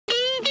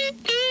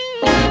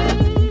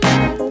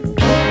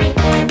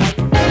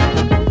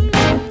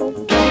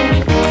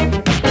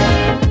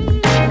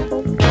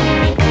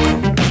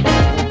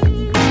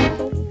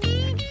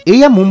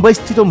এয়া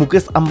মুম্বাইস্থিত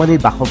মুকেশ আম্বানীৰ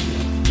বাসগৃহ।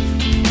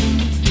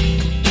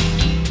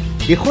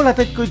 দেশৰ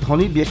আটাইতকৈ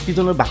ধনী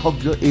ব্যক্তিজনৰ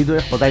বাসগৃহ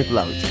এইদৰে সজাই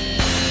তোলা হৈছে।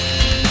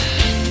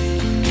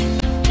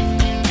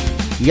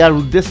 ইয়াৰ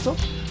উদ্দেশ্য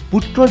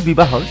পুত্ৰৰ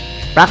বিবাহৰ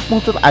প্ৰাক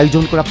মুহূৰ্তত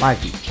আয়োজন কৰা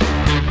পাৰ্টি।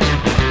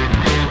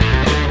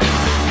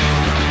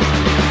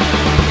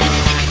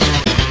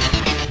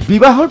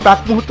 বিবাহৰ প্ৰাক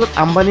মুহূৰ্তত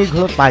আম্বানীৰ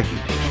ঘৰত পাৰ্টি।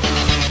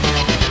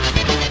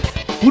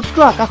 পুত্ৰ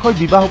আকাশৰ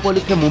বিবাহ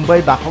উপলক্ষে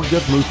মুম্বাইৰ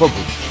বাসগৃহত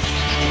নৈশভোজ।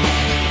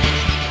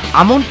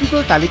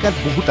 আমন্ত্ৰিতৰ তালিকাত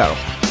বহু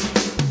তাৰকা।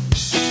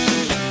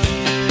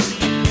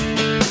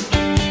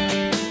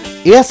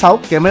 এয়া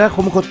চাওক কেমেৰাৰ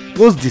সন্মুখত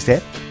পোজ দিছে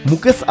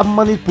মুকেশ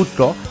আম্বানীৰ পুত্ৰ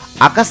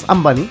আকাশ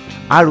আম্বানী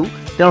আৰু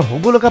তেওঁৰ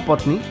হ'বলগা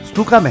পত্নী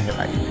শ্লোকা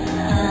মেহৰাই।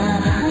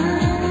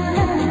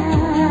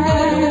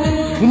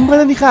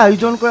 সোমবাৰে নিশা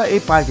আয়োজন কৰা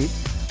এই পাৰ্টিত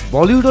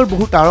বলিউডৰ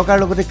বহু তাৰকাৰ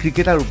লগতে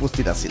ক্ৰিকেটাৰ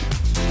উপস্থিত আছিল।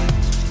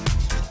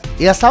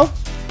 এয়া চাওক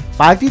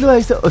পাৰ্টিলৈ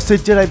আহিছে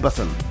ঐশ্বৰ্যা ৰায়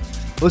বচ্চন।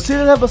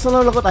 ঐশ্বৰ্যা ৰায়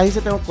বচ্চনৰ লগত আহিছে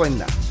তেওঁৰ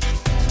কন্যা।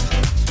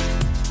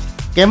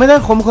 কেমেৰাৰ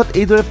সন্মুখত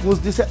এইদৰে পোজ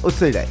দিছে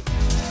ঐশ্বৰ্যাই।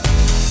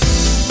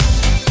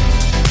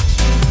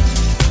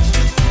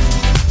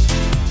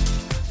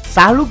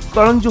 শ্বাহৰুখ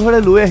কৰণ জোহৰে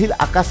লৈ আহিল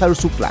আকাশ আৰু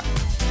শুক্লাক।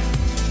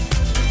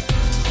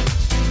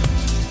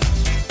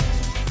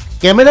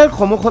 কেমেৰাৰ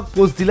সন্মুখত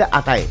পোজ দিলে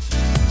আটায়ে।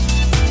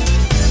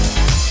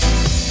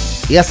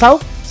 এয়া চাওক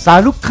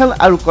শ্বাহৰুখ খান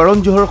আৰু কৰণ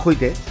জোহৰৰ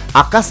সৈতে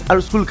আকাশ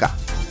আৰু শুক্লা।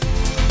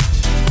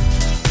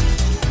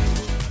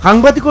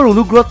 সাংবাদিকৰ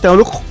অনুগ্ৰহত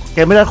তেওঁলোক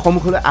কেমেৰাৰ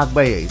সন্মুখলৈ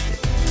আগবাঢ়ি আহিছে।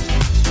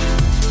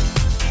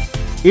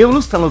 এই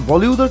অনুষ্ঠানত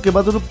বলিউডৰ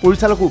কেইবাজনো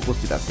পৰিচালকো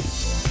উপস্থিত আছিল।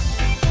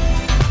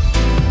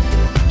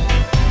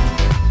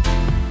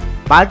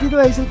 পাৰ্টিলৈ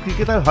আহিছিল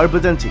ক্ৰিকেটাৰ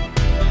হৰভজন সিং।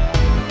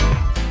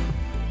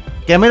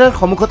 কেমেৰাৰ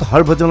সন্মুখত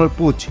হৰভজনৰ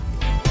পোজ।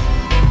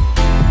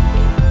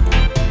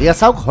 এয়া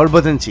চাওক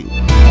হৰভজন সিং।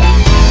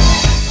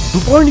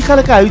 দুপৰ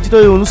নিশালৈকে আয়োজিত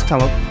এই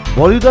অনুষ্ঠানত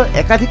বলিউডৰ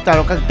একাধিক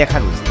তাৰকাক দেখা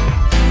গৈছে।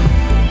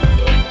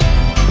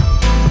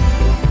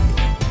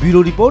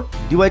 Bureau' report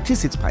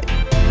DY365।